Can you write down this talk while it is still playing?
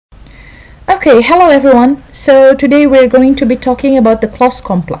Okay, hello everyone. So today we're going to be talking about the clause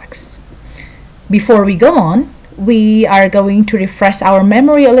complex. Before we go on, we are going to refresh our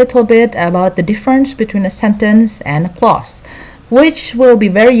memory a little bit about the difference between a sentence and a clause, which will be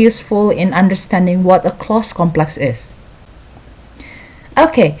very useful in understanding what a clause complex is.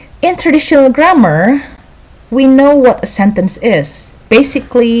 Okay, in traditional grammar, we know what a sentence is.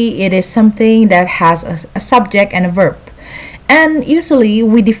 Basically, it is something that has a subject and a verb. And usually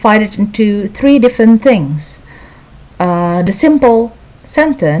we divide it into three different things. The simple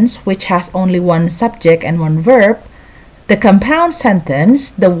sentence, which has only one subject and one verb. The compound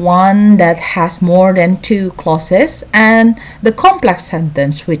sentence, the one that has more than two clauses. And the complex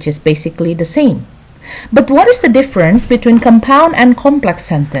sentence, which is basically the same. But what is the difference between compound and complex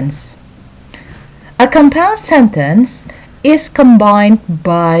sentence? A compound sentence is combined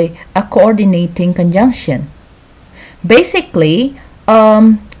by a coordinating conjunction. Basically,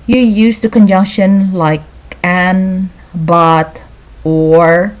 you use the conjunction like and, but,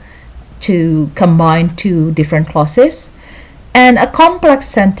 or to combine two different clauses. And a complex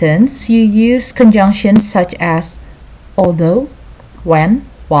sentence, you use conjunctions such as although, when,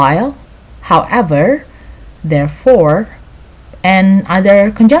 while, however, therefore, and other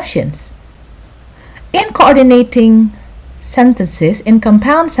conjunctions. In coordinating sentences, in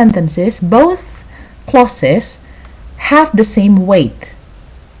compound sentences, both clauses have the same weight.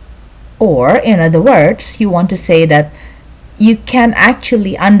 Or, in other words, you want to say that you can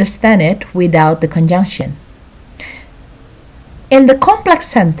actually understand it without the conjunction. In the complex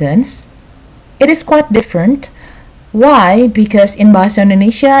sentence, it is quite different. Why? Because in Bahasa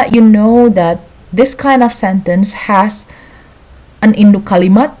Indonesia, you know that this kind of sentence has an induk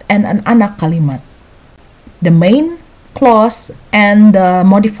kalimat and an anak kalimat. The main clause and the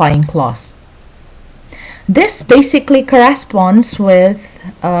modifying clause. This basically corresponds with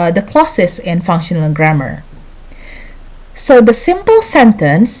the clauses in functional grammar. So the simple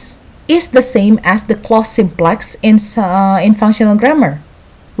sentence is the same as the clause simplex in functional grammar,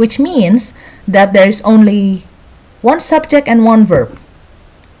 which means that there is only one subject and one verb.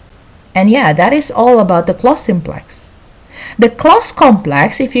 And yeah, that is all about the clause simplex. The clause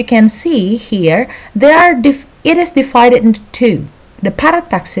complex, if you can see here, it is divided into two, the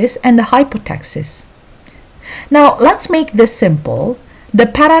parataxis and the hypotaxis. Now, let's make this simple. The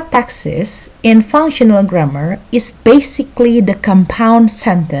parataxis in functional grammar is basically the compound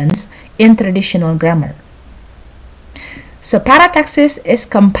sentence in traditional grammar. So, parataxis is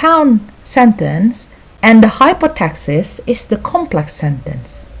compound sentence and the hypotaxis is the complex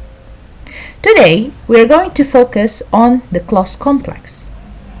sentence. Today, we are going to focus on the clause complex.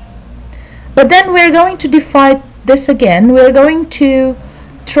 But then we're going to divide this again. We're going to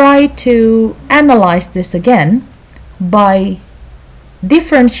try to analyze this again by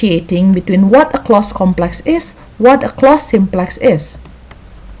differentiating between what a clause complex is, what a clause simplex is.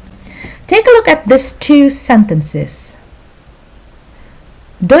 Take a look at these two sentences.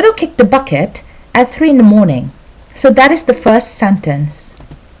 Dodo kicked the bucket at 3 in the morning. So that is the first sentence.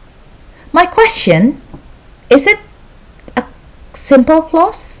 My question, is it a simple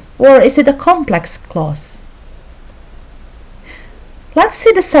clause or is it a complex clause? Let's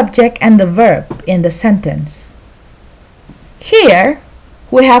see the subject and the verb in the sentence. Here,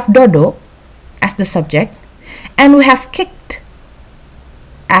 we have Dodo as the subject and we have kicked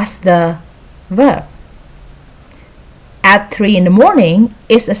as the verb. At 3 in the morning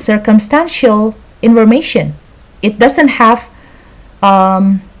is a circumstantial information. It doesn't have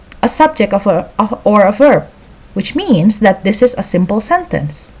a subject or a verb, which means that this is a simple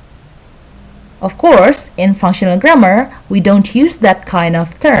sentence. Of course, in functional grammar, we don't use that kind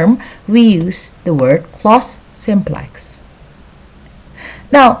of term. We use the word clause simplex.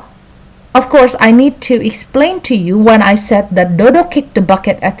 Now, of course, I need to explain to you when I said that Dodo kicked the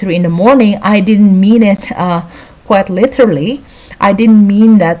bucket at 3 in the morning, I didn't mean it quite literally. I didn't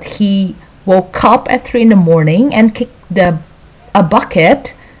mean that he woke up at 3 in the morning and kicked a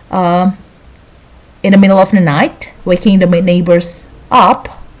bucket in the middle of the night, waking the neighbors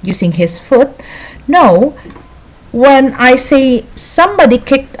up using his foot. No, when I say somebody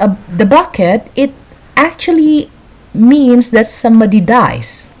kicked the bucket, it actually means that somebody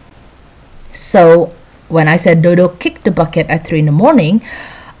dies. So when I said Dodo kicked the bucket at 3 in the morning,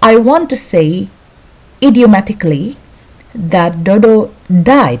 I want to say idiomatically that Dodo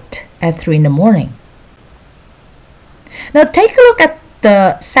died at 3 in the morning. Now take a look at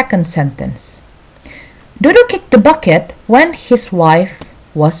the second sentence. Dodo kicked the bucket when his wife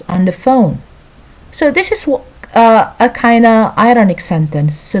was on the phone. So this is a kind of ironic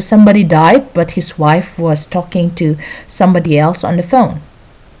sentence. So somebody died, but his wife was talking to somebody else on the phone.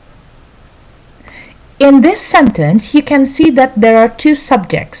 in this sentence, you can see that there are two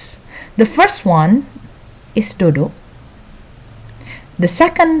subjects. The first one is Dodo. The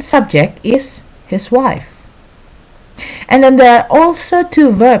second subject is his wife. And then there are also two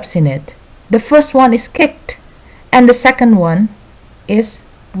verbs in it. The first one is kicked, and the second one is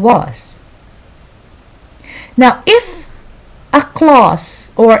was. Now, if a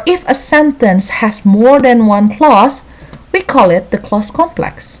clause or if a sentence has more than one clause, we call it the clause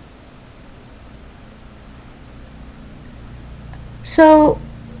complex. So,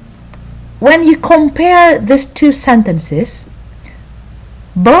 when you compare these two sentences,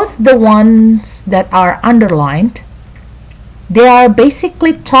 both the ones that are underlined, they are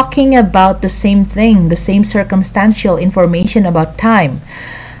basically talking about the same thing, the same circumstantial information about time.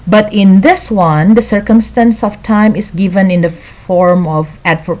 But in this one, the circumstance of time is given in the form of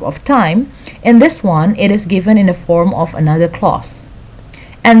adverb of time. In this one, it is given in the form of another clause.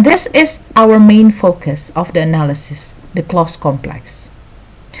 And this is our main focus of the analysis, the clause complex.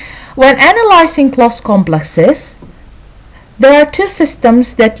 When analyzing clause complexes, there are two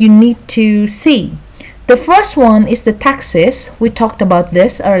systems that you need to see. The first one is the taxis. We talked about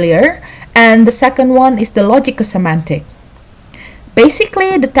this earlier. And the second one is the logico-semantic.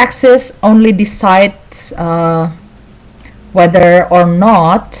 Basically, the taxis only decides whether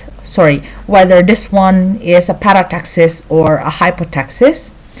this one is a parataxis or a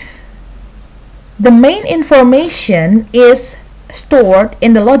hypotaxis. The main information is stored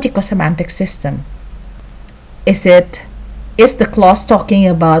in the logico-semantic system. Is the clause talking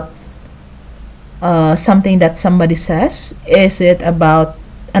about something that somebody says? Is it about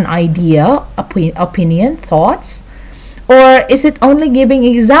an idea, opinion, thoughts? Or is it only giving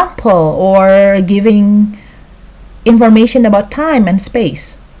example or giving information about time and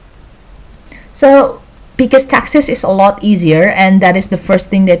space? So, because taxis is a lot easier and that is the first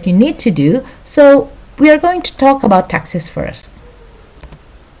thing that you need to do, so we are going to talk about taxis first.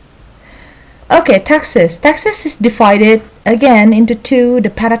 Okay, taxis. Taxis is divided again into two, the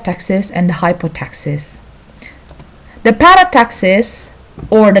parataxis and the hypotaxis. The parataxis,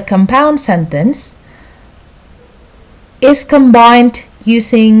 or the compound sentence, is combined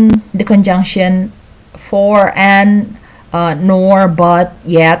using the conjunction for, and, nor, but,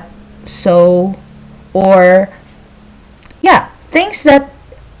 yet, so, or, things that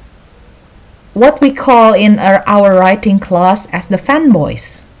what we call in our writing class as the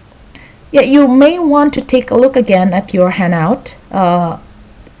fanboys. You may want to take a look again at your handout,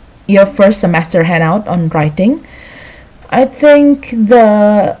 your first semester handout on writing. I think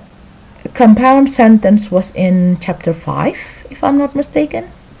the compound sentence was in chapter 5, if I'm not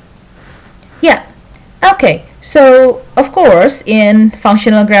mistaken. Okay, so of course in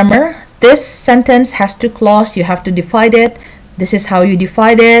functional grammar, this sentence has two clauses. You have to divide it. This is how you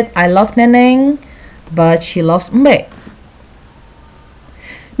divide it. I love Neneng, but she loves Mbe.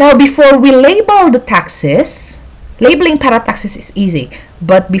 Now, before we label the taxis, labeling parataxis is easy.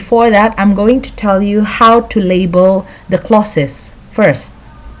 But before that, I'm going to tell you how to label the clauses first.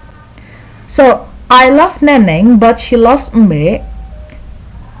 So, I love Neneng, but she loves Mbe.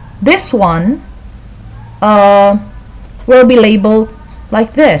 This one will be labeled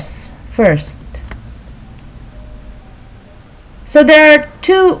like this first. So there are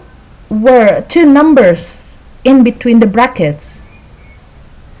two numbers in between the brackets.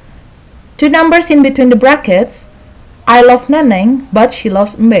 Two numbers in between the brackets. I love Neneng, but she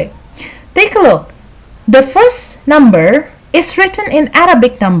loves Mbe. Take a look. The first number is written in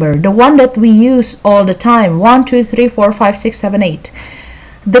Arabic number, the one that we use all the time, 1, 2, 3, 4, 5, 6, 7, 8.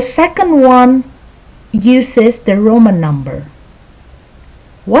 The second one uses the Roman number.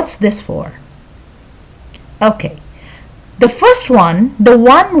 What's this for? Okay. The first one, the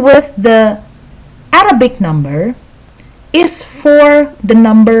one with the Arabic number, is for the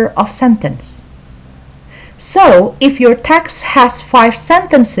number of sentence. So, if your text has 5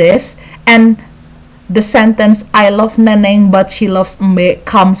 sentences and the sentence I love Neneng but she loves Mbe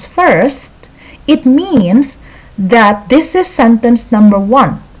comes first, it means that this is sentence number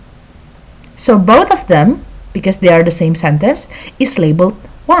 1. So both of them, because they are the same sentence, is labeled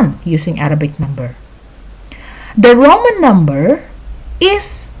 1 using Arabic number. The Roman number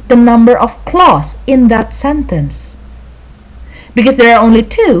is the number of clause in that sentence. Because there are only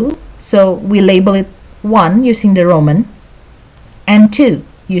 2, so we label it 1 using the Roman and 2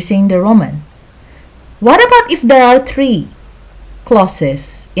 using the Roman. What about if there are 3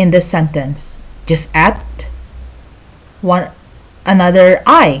 clauses in this sentence? Just add another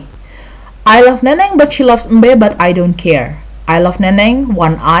I. I love Neneng but she loves Mbe, but I don't care. I love Neneng,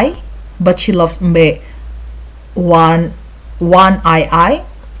 1 I, but she loves Mbe, 1 I,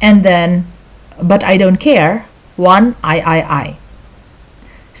 and then but I don't care, 1 I.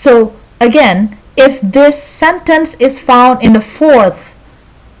 So again, if this sentence is found in the fourth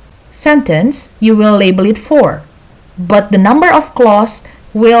sentence, you will label it 4. But the number of clause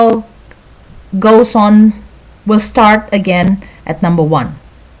will start again at number 1.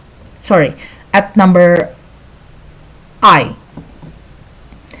 Sorry, at number I.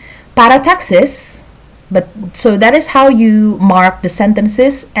 Parataxis, so that is how you mark the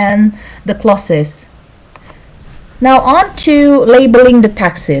sentences and the clauses. Now on to labeling the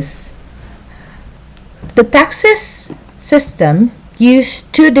taxes. The taxes system use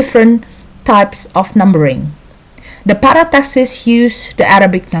 2 different types of numbering. The parataxis use the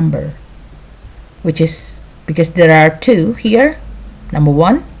Arabic number, which is because there are 2 here, number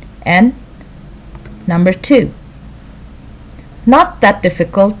 1 and number 2. Not that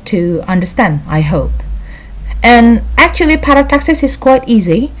difficult to understand, I hope. And actually parataxis is quite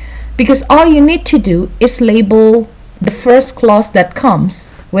easy because all you need to do is label the first clause that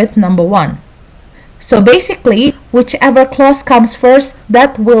comes with number 1. So basically, whichever clause comes first,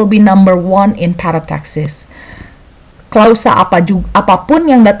 that will be number 1 in parataxis. Klausa apapun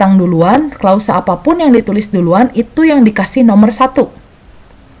yang datang duluan, klausa apapun yang ditulis duluan, itu yang dikasih nomor 1.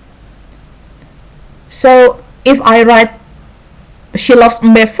 So if I write she loves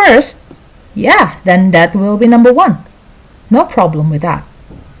Mbe first, yeah, then that will be number 1. No problem with that.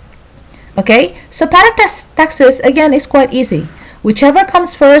 Okay, so parataxis again is quite easy. Whichever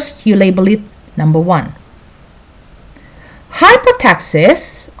comes first, you label it number 1.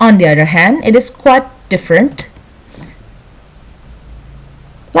 Hypotaxis, on the other hand, it is quite different.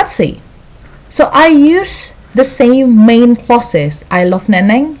 Let's see. So I use the same main clauses. I love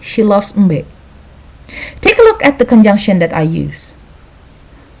Neneng, she loves Mbe. Take a look at the conjunction that I use.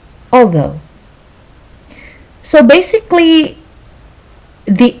 Although. So basically,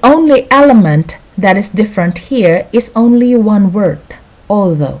 the only element that is different here is only one word,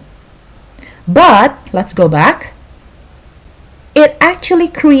 although. But, let's go back. It actually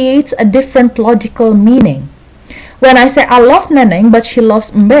creates a different logical meaning. When I say I love Neneng but she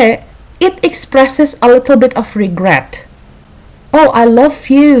loves Mbe, it expresses a little bit of regret. Oh, I love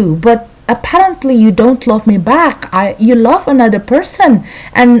you, but apparently you don't love me back. You love another person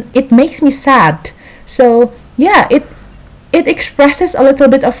and it makes me sad. So yeah, it expresses a little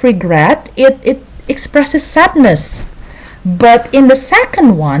bit of regret. It expresses sadness. But in the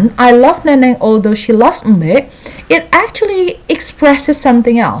second one, I love Neneng although she loves Mbe, it actually expresses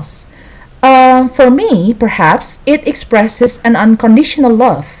something else. For me, perhaps, it expresses an unconditional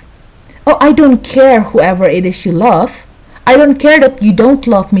love. Oh, I don't care whoever it is you love. I don't care that you don't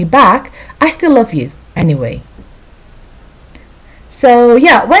love me back. I still love you anyway. So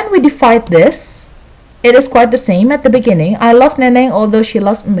yeah, when we divide this, it is quite the same at the beginning. I love Neneng although she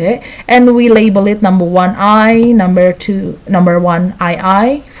loves Mbe, and we label it number 1 I, number 1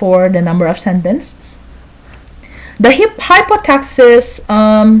 I for the number of sentence. The hypotaxis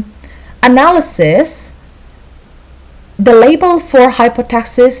analysis, the label for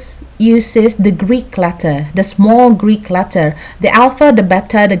hypotaxis uses the Greek letter, the small Greek letter, the alpha, the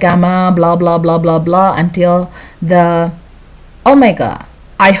beta, the gamma, blah blah blah blah blah until the omega.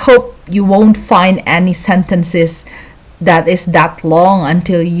 I hope you won't find any sentences that is that long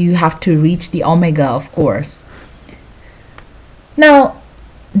until you have to reach the omega, of course. Now,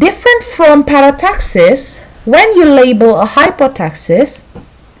 different from parataxis, when you label a hypotaxis,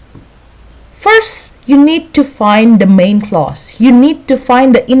 first you need to find the main clause. You need to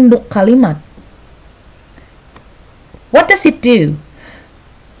find the induk kalimat. What does it do?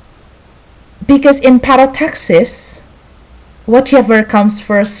 Because in parataxis, whichever comes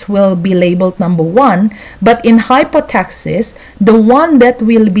first will be labeled number 1, but in hypotaxis, the one that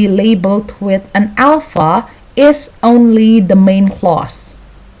will be labeled with an alpha is only the main clause.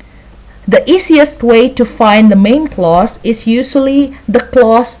 The easiest way to find the main clause is usually the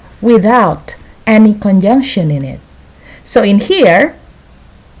clause without any conjunction in it. So in here,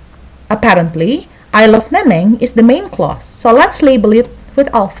 apparently, I love Neneng is the main clause. So let's label it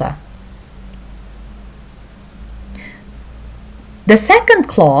with alpha. The second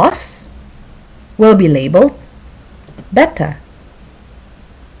clause will be labeled beta.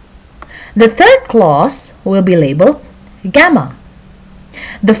 The third clause will be labeled gamma.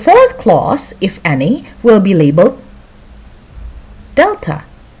 The fourth clause, if any, will be labeled delta.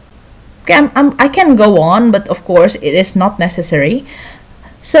 Okay, I can go on, but of course it is not necessary.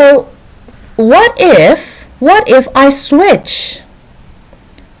 So what if I switch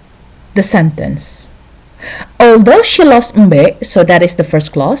the sentence? Although she loves Mbe, so that is the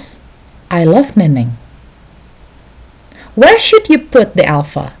first clause, I love Neneng. Where should you put the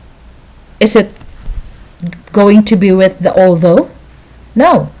alpha? Is it going to be with the although?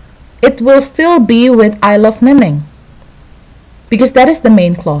 No, it will still be with I love Neneng, because that is the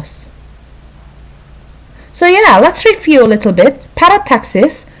main clause. So yeah, let's review a little bit.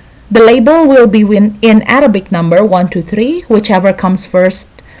 Parataxis, the label will be in Arabic number 1, 2, 3. Whichever comes first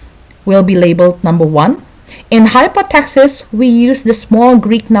will be labeled number 1. In hypotaxis, we use the small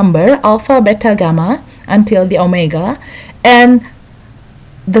Greek number alpha, beta, gamma until the omega, and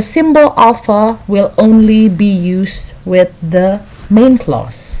the symbol alpha will only be used with the main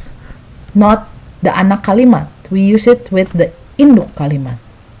clause, not the anak kalimat. We use it with the induk kalimat.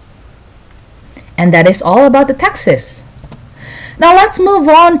 And that is all about the taxis. Now let's move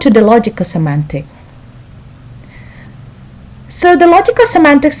on to the logico-semantic. So the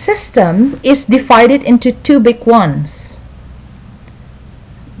logico-semantic system is divided into two big ones.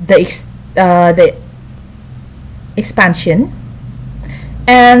 The expansion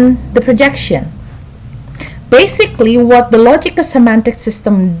and the projection. Basically, what the logico-semantic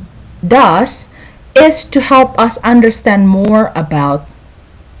system does is to help us understand more about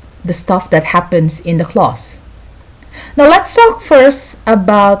the stuff that happens in the clause. Now let's talk first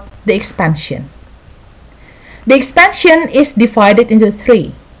about the expansion. The expansion is divided into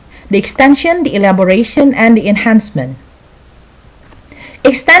three: the extension, the elaboration, and the enhancement.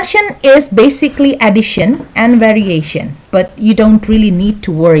 Extension is basically addition and variation, but you don't really need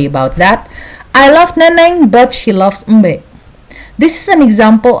to worry about that. I love Neneng, but she loves Mbe. This is an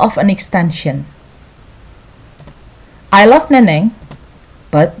example of an extension. I love Neneng,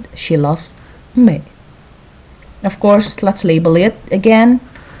 but she loves Mbe. Of course, let's label it again.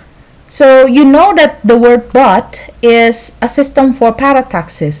 So you know that the word but is a system for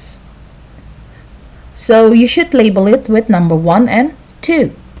parataxis. So you should label it with number 1 and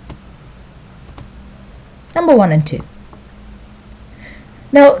 2. Number 1 and 2.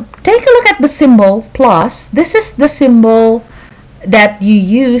 Now take a look at the symbol plus. This is the symbol that you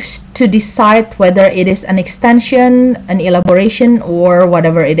use to decide whether it is an extension, an elaboration, or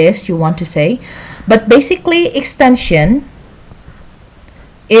whatever it is you want to say. But basically, extension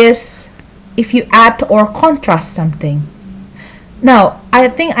is if you add or contrast something. Now, I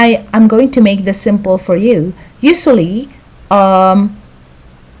think I'm going to make this simple for you. Usually, the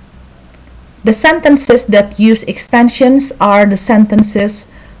sentences that use extensions are the sentences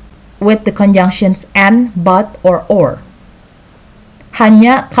with the conjunctions and, but, or.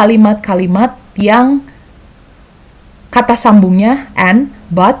 Hanya kalimat-kalimat yang kata sambungnya and,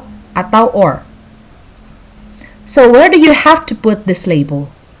 but, atau or. So where do you have to put this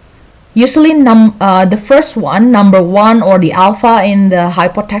label? Usually the first one, number 1 or the alpha in the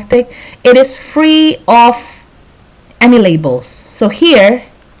hypotactic, it is free of any labels. So here,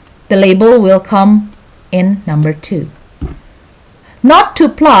 the label will come in number 2. Not 2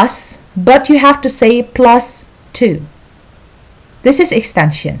 plus, but you have to say plus 2. This is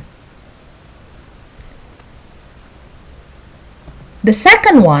extension. The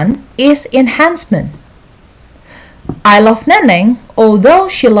second one is enhancement. I love Neneng, although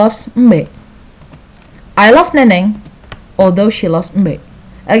she loves Mbe. I love Neneng, although she loves Mbe.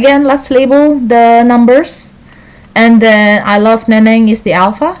 Again, let's label the numbers. And then I love Neneng is the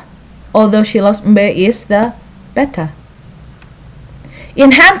alpha, although she loves Mbe is the beta.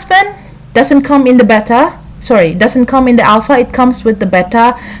 Enhancement doesn't come in the beta. Sorry, doesn't come in the alpha. It comes with the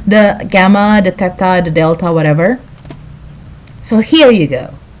beta, the gamma, the theta, the delta, whatever. So here you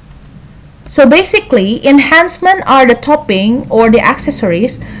go. So basically, enhancement are the topping or the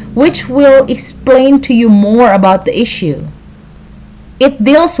accessories which will explain to you more about the issue. It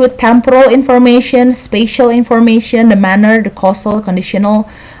deals with temporal information, spatial information, the manner, the causal, conditional,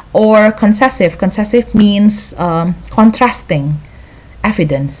 or concessive. Concessive means contrasting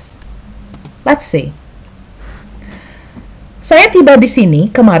evidence. Let's see. Saya tiba di sini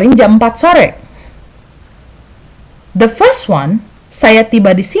kemarin jam 4 sore. The first one, saya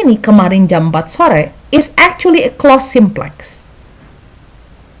tiba di sini kemarin jam 4 sore, is actually a clause simplex.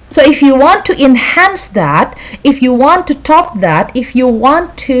 So if you want to enhance that, if you want to top that, if you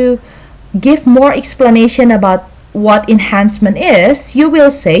want to give more explanation about what enhancement is, you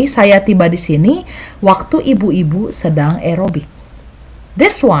will say, saya tiba di sini waktu ibu-ibu sedang aerobik.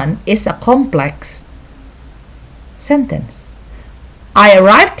 This one is a complex sentence. I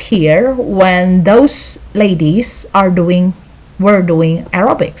arrived here when those ladies were doing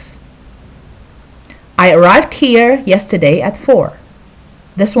aerobics. I arrived here yesterday at 4.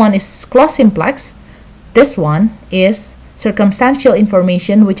 This one is clause simplex. This one is circumstantial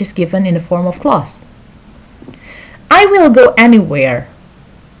information which is given in the form of clause. I will go anywhere.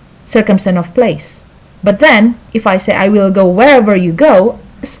 Circumstance of place. But then, if I say I will go wherever you go,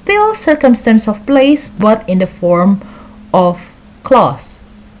 still circumstance of place, but in the form of clause,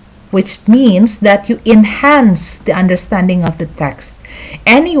 which means that you enhance the understanding of the text.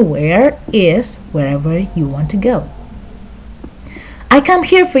 Anywhere is wherever you want to go. I come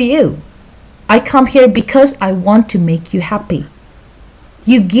here for you. I come here because I want to make you happy.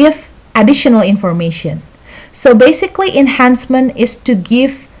 You give additional information. So basically, enhancement is to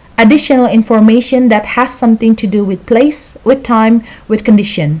give additional information that has something to do with place, with time, with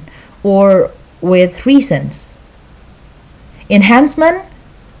condition, or with reasons. Enhancement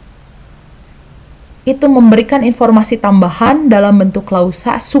itu memberikan informasi tambahan dalam bentuk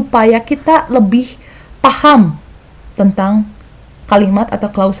klausa supaya kita lebih paham tentang kalimat atau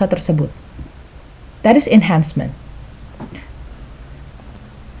klausa tersebut. That is enhancement.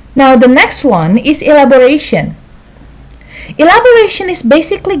 Now the next one is elaboration. Elaboration is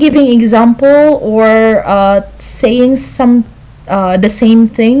basically giving example or saying the same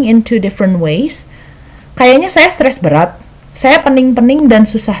thing in two different ways. Kayaknya saya stres berat, saya pening-pening dan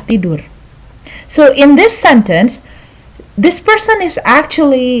susah tidur. So in this sentence, this person is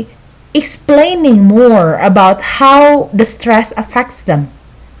actually explaining more about how the stress affects them.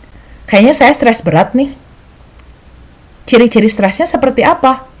 Kayaknya saya stres berat nih. Ciri-ciri stresnya seperti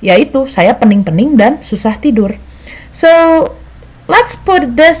apa? Yaitu saya pening-pening dan susah tidur. So, let's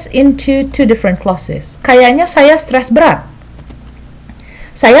put this into two different clauses. Kayaknya saya stres berat.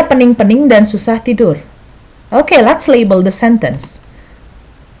 Saya pening-pening dan susah tidur. Okay, let's label the sentence.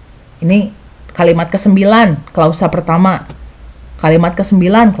 Ini kalimat ke-9, klausa pertama. Kalimat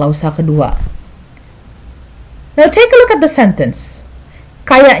ke-9, klausa kedua. Now, take a look at the sentence.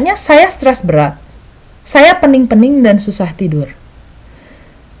 Kayaknya saya stres berat. Saya pening-pening dan susah tidur.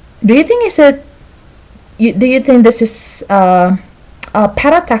 Do you think this is a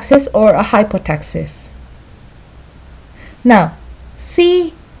parataxis or a hypotaxis? Now,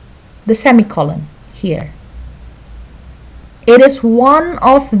 see the semicolon here. It is one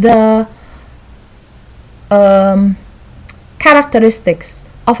of the characteristics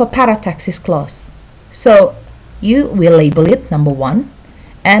of a parataxis clause. So, you will label it number 1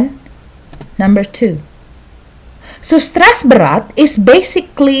 and number 2. So stress berat is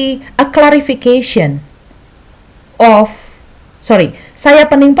basically a clarification of, saya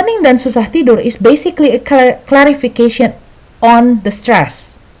pening-pening dan susah tidur is basically a clarification on the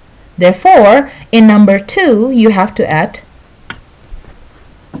stress. Therefore, in number 2, you have to add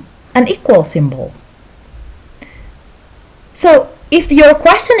an equal symbol. So, if your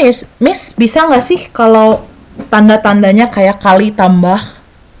question is, Miss, bisa nggak sih kalau tanda-tandanya kayak kali tambah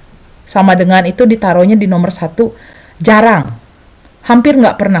sama dengan itu ditaruhnya di nomor 1? Jarang. Hampir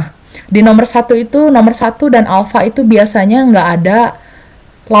nggak pernah. Di nomor 1 itu, nomor 1 dan alfa itu biasanya nggak ada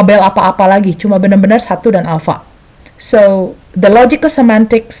label apa-apa lagi. Cuma benar-benar 1 dan alfa. So, the logical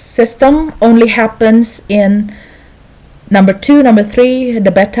semantic system only happens in number 2, number 3,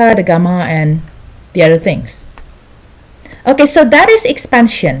 the beta, the gamma, and the other things. Okay, so that is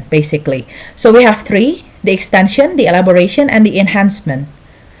expansion, basically. So, we have 3, the extension, the elaboration, and the enhancement.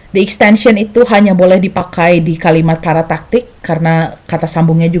 The extension itu hanya boleh dipakai di kalimat parataktik karena kata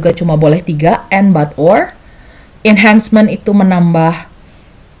sambungnya juga cuma boleh 3, and, but, or. Enhancement itu menambah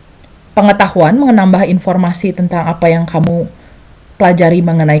pengetahuan, menambah informasi tentang apa yang kamu pelajari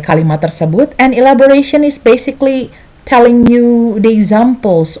mengenai kalimat tersebut. And elaboration is basically telling you the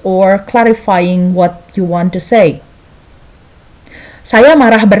examples or clarifying what you want to say. Saya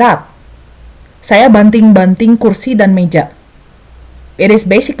marah berat. Saya banting-banting kursi dan meja. It is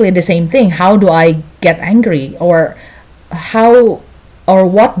basically the same thing. How do I get angry? Or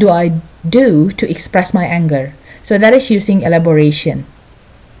what do I do to express my anger? So that is using elaboration.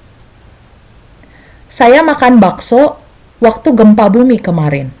 Saya makan bakso waktu gempa bumi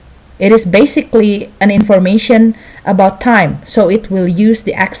kemarin. It is basically an information about time. So it will use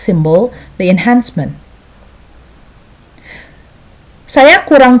the X symbol, the enhancement. Saya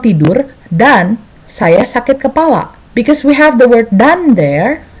kurang tidur dan saya sakit kepala. Because we have the word dan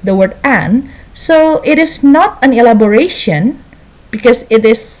there, the word and, so it is not an elaboration because it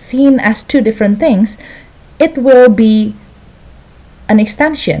is seen as two different things. It will be an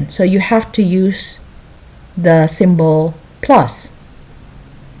extension. So you have to use the symbol plus.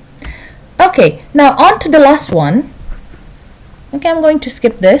 Okay, now on to the last one. Okay, I'm going to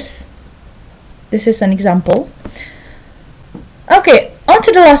skip this. This is an example. Okay, on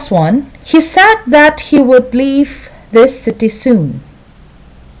to the last one. He said that he would leave this city soon.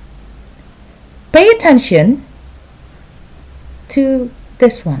 Pay attention to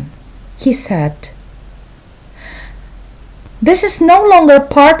this one. He said. This is no longer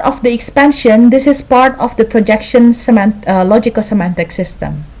part of the expansion, this is part of the projection logico-semantic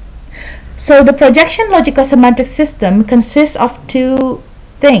system. So the projection logico-semantic system consists of two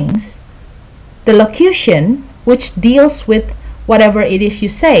things. The locution, which deals with whatever it is you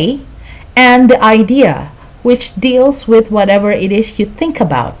say, and the idea, which deals with whatever it is you think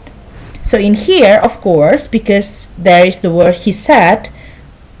about. So in here, of course, because there is the word he said,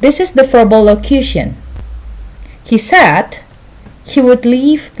 this is the verbal locution. He said he would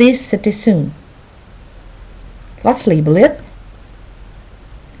leave this city soon. Let's label it.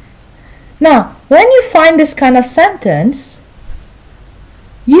 Now, when you find this kind of sentence,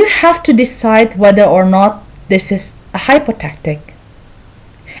 you have to decide whether or not this is a hypotactic.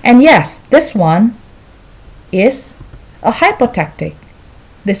 And yes, this one is a hypotactic.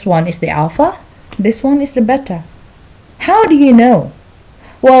 This one is the alpha, this one is the beta. How do you know?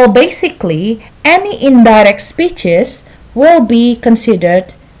 Well, basically, any indirect speeches will be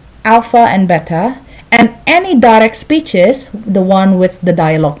considered alpha and beta, and any direct speeches, the one with the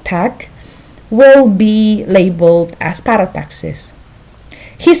dialogue tag, will be labeled as parataxis.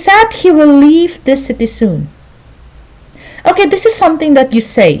 He said he will leave this city soon. Okay, this is something that you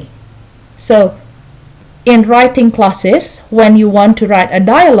say. So, in writing clauses, when you want to write a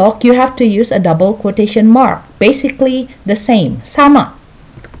dialogue, you have to use a double quotation mark. Basically the same, sama.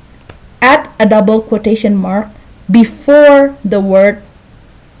 Add a double quotation mark before the word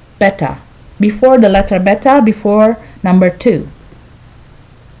beta, before the letter beta, before number 2.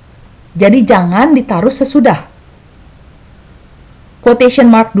 Jadi jangan ditaruh sesudah. Quotation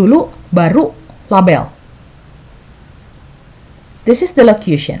mark dulu, baru label. This is the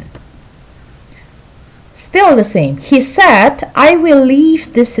locution. Still the same. He said, I will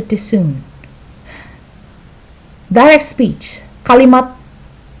leave this city soon. Direct speech. Kalimat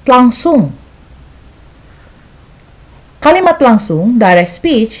langsung. Kalimat langsung, direct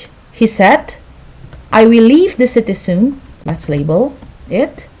speech. He said, I will leave the city soon. Let's label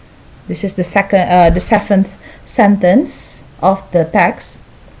it. This is the seventh sentence of the text.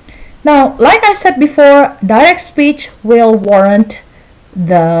 Now, like I said before, direct speech will warrant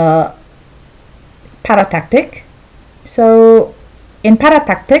the paratactic. So, in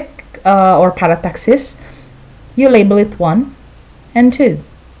paratactic or parataxis, you label it 1 and 2.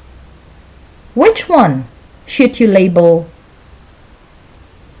 Which one should you label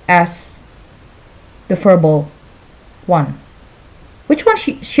as the verbal 1? Which one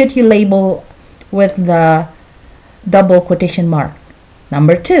should you label with the double quotation mark?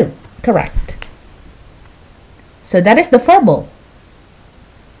 Number 2, correct. So that is the verbal.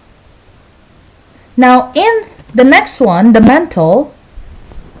 Now in the next one, the mental,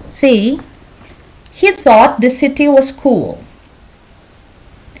 see, he thought the city was cool.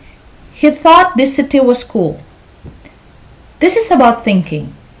 He thought this city was cool. This is about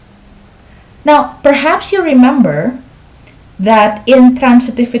thinking. Now, perhaps you remember that in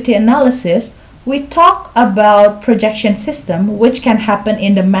transitivity analysis, we talk about projection system, which can happen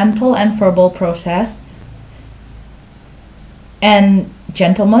in the mental and verbal process. And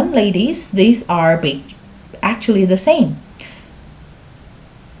gentlemen, ladies, these are actually the same.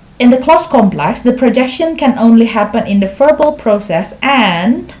 In the clause complex, the projection can only happen in the verbal process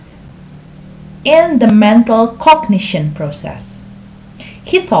and in the mental cognition process.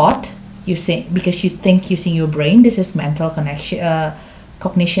 He thought, because you think using your brain, this is mental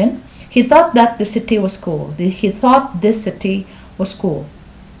cognition. He thought that the city was cool. He thought this city was cool.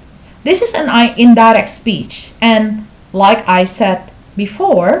 This is an indirect speech, and like I said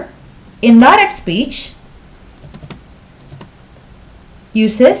before, indirect speech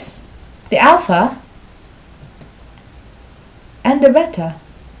uses the alpha and the beta.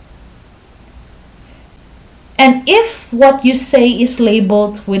 And if what you say is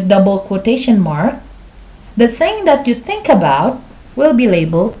labeled with double quotation mark, the thing that you think about will be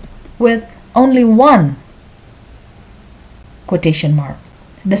labeled with only one quotation mark,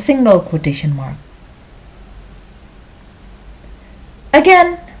 the single quotation mark.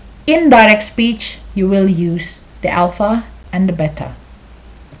 Again, in direct speech, you will use the alpha and the beta.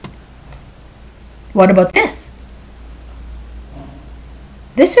 What about this?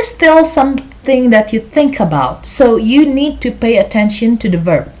 This is still something that you think about, so you need to pay attention to the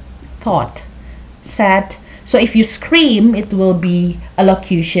verb, thought, said. So if you scream, it will be a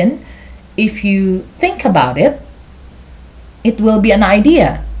locution. If you think about it, it will be an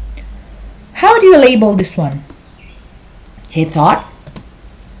idea. How do you label this one? He thought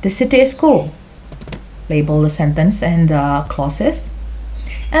the city is cool. Label the sentence and the clauses.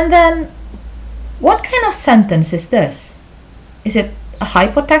 And then, what kind of sentence is this? Is it a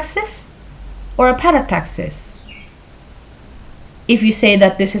hypotaxis or a parataxis? If you say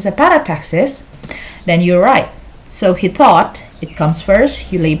that this is a parataxis, then you're right. So he thought, it comes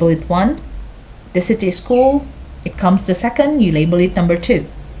first, you label it 1. The city is cool, it comes the second, you label it number 2.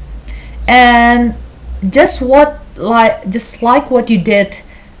 And just like what you did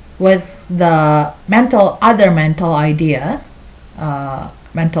with the other mental idea,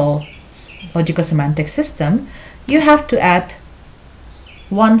 mental logical semantic system, you have to add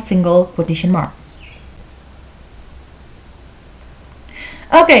one single quotation mark.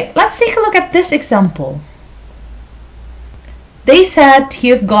 Okay, let's take a look at this example. They said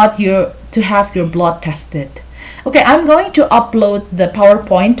you've got to have your blood tested. Okay, I'm going to upload the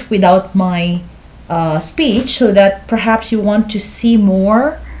PowerPoint without my speech so that perhaps you want to see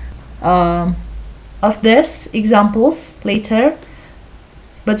more of this examples later.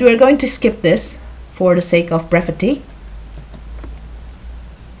 But we're going to skip this for the sake of brevity.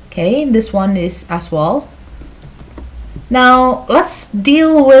 Okay, this one is as well. Now, let's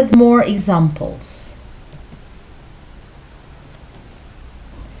deal with more examples.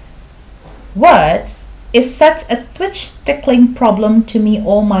 Words is such a twitch-tickling problem to me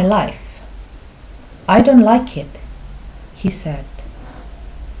all my life. I don't like it, he said.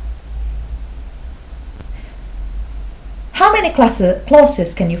 How many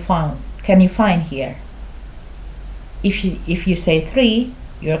clauses can you find here? If you say 3,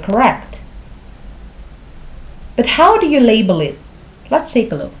 you're correct. But how do you label it? Let's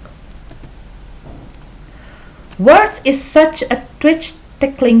take a look. Words is such a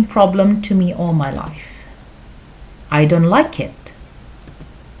twitch-tickling problem to me all my life. I don't like it,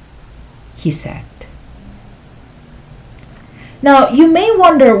 he said. Now, you may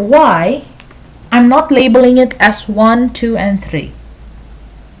wonder why I'm not labeling it as 1, 2, and 3.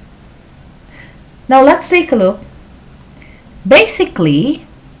 Now, let's take a look. Basically,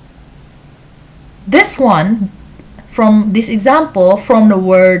 this one, from this example, from the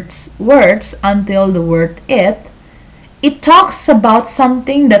words until the word it talks about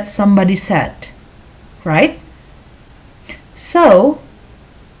something that somebody said, right? So,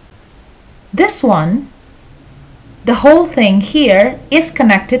 this one, the whole thing here is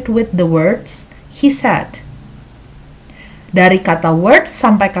connected with the words he said. Dari kata word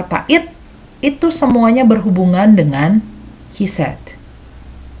sampai kata itu semuanya berhubungan dengan he said.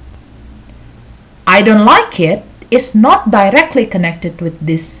 I don't like it is not directly connected with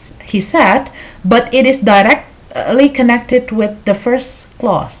this he said, but it is directly connected with the first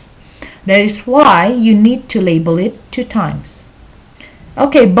clause. That is why you need to label it 2 times.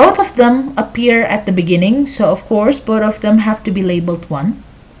 Okay, both of them appear at the beginning, so of course both of them have to be labeled 1.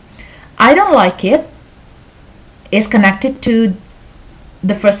 I don't like it is connected to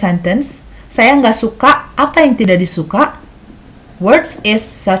the first sentence. Saya nggak suka apa yang tidak disuka. Words is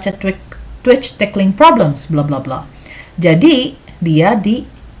such a twitch-tickling problems, blah blah blah. Jadi dia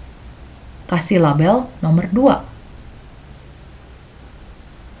dikasih label nomor 2.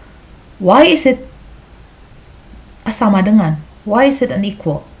 Why is it sama dengan? Why is it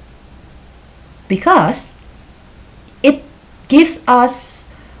unequal? Because it gives us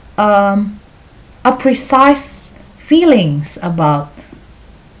a precise feelings about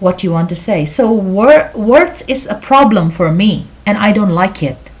what you want to say. So words is a problem for me and I don't like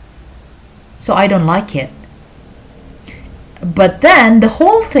it. So I don't like it. But then the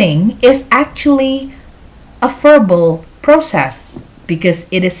whole thing is actually a verbal process because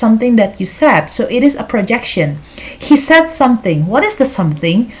it is something that you said. So it is a projection. He said something. What is the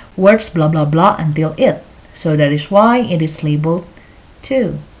something? Words blah blah blah until it. So that is why it is labeled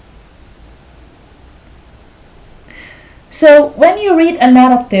 2. So when you read a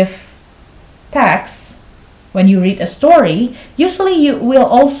narrative text, when you read a story, usually you will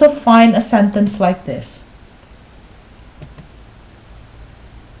also find a sentence like this.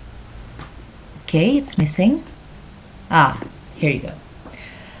 Okay, it's missing. Here you go.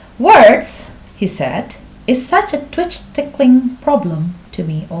 Words, he said, is such a twitch-tickling problem to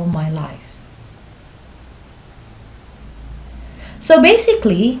me all my life. So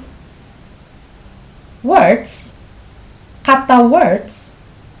basically, words, kata words,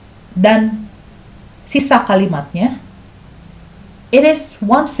 dan sisa kalimatnya, it is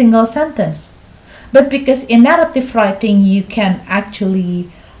one single sentence. But because in narrative writing, you can actually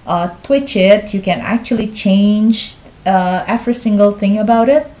twitch it, you can actually change every single thing about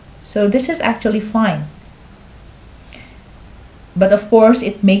it. So this is actually fine. But of course,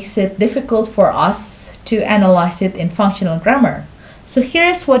 it makes it difficult for us to analyze it in functional grammar. So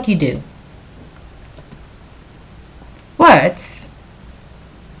here's what you do. Words,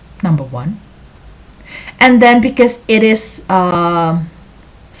 number 1. And then because it is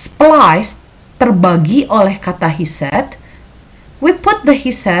spliced, terbagi oleh kata he said, we put the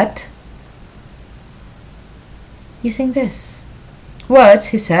he said using this. Words,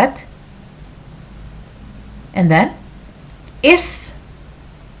 he said, and then is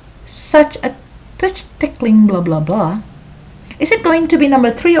such a twitch tickling blah blah blah. Is it going to be number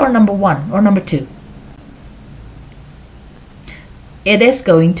 3 or number 1 or number 2? It is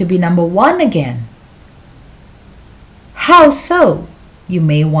going to be number 1 again. How so? You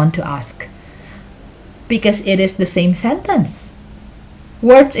may want to ask. Because it is the same sentence.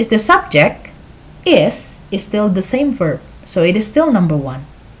 Words is the subject, is still the same verb, so it is still number 1.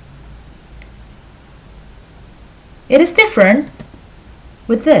 It is different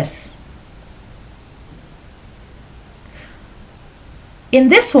with this. In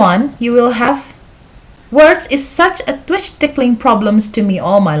this one, you will have words is such a twitch tickling problems to me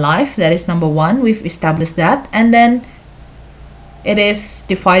all my life. That is number 1. We've established that. And then it is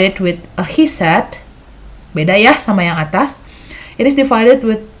divided with a he said. Beda ya sama yang atas. It is divided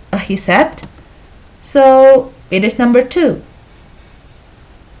with a he said. So it is number 2.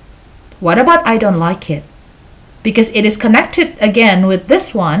 What about I don't like it? Because it is connected again with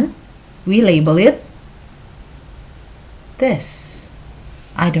this one, we label it this.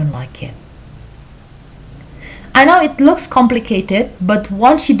 I don't like it. I know it looks complicated, but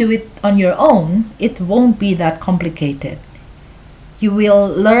once you do it on your own, it won't be that complicated. You will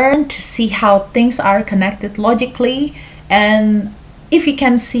learn to see how things are connected logically, and if you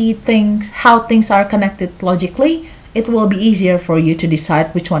can see how things are connected logically, it will be easier for you to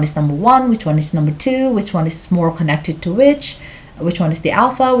decide which one is number 1, which one is number 2, which one is more connected to which one is the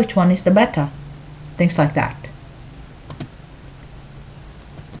alpha, which one is the beta, things like that.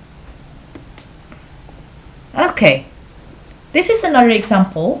 Okay, this is another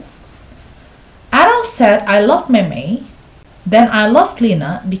example. Adol said, I love Meme, then I love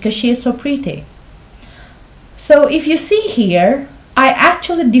Lena because she is so pretty. So if you see here, I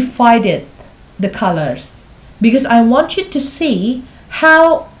actually divided the colors because I want you to see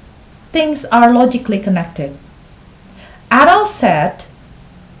how things are logically connected. Adol said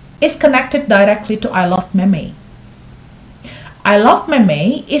is connected directly to I love Meme. I love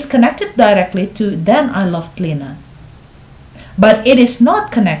Meme is connected directly to then I loved Lena. But it is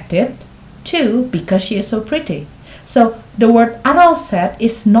not connected to because she is so pretty. So the word Adol said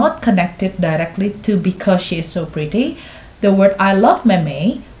is not connected directly to because she is so pretty. The word I love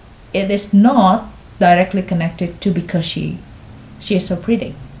Meme, it is not directly connected to because she is so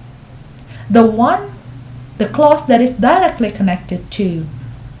pretty. The clause that is directly connected to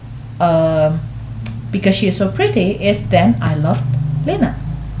because she is so pretty is then I loved Lena.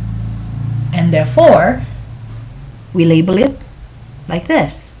 And therefore, we label it like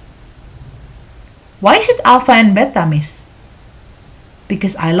this. Why is it alpha and beta, miss?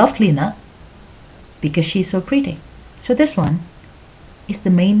 Because I loved Lena because she is so pretty. So this one is the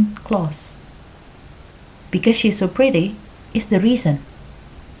main clause. Because she is so pretty is the reason.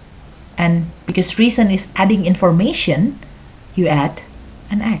 And because reason is adding information, you add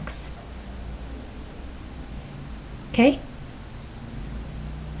an X. Okay?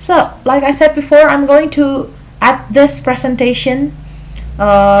 So, like I said before, I'm going to add this presentation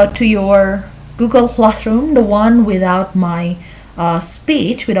to your Google Classroom, the one without my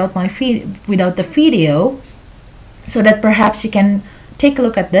speech, without the video, so that perhaps you can take a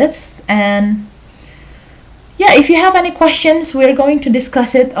look at this. And yeah, if you have any questions, we're going to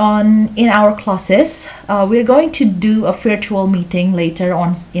discuss it in our classes. We're going to do a virtual meeting later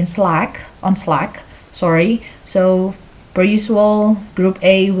on Slack. Sorry. So per usual, Group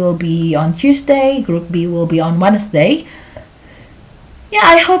A will be on Tuesday, Group B will be on Wednesday. Yeah,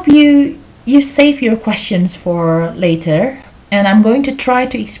 I hope you save your questions for later, and I'm going to try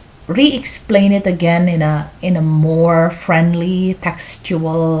to re-explain it again in a more friendly,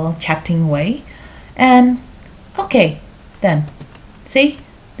 textual, chatting way. And okay, then see,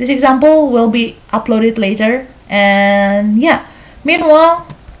 this example will be uploaded later. And yeah, meanwhile,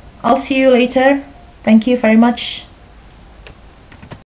 I'll see you later. Thank you very much.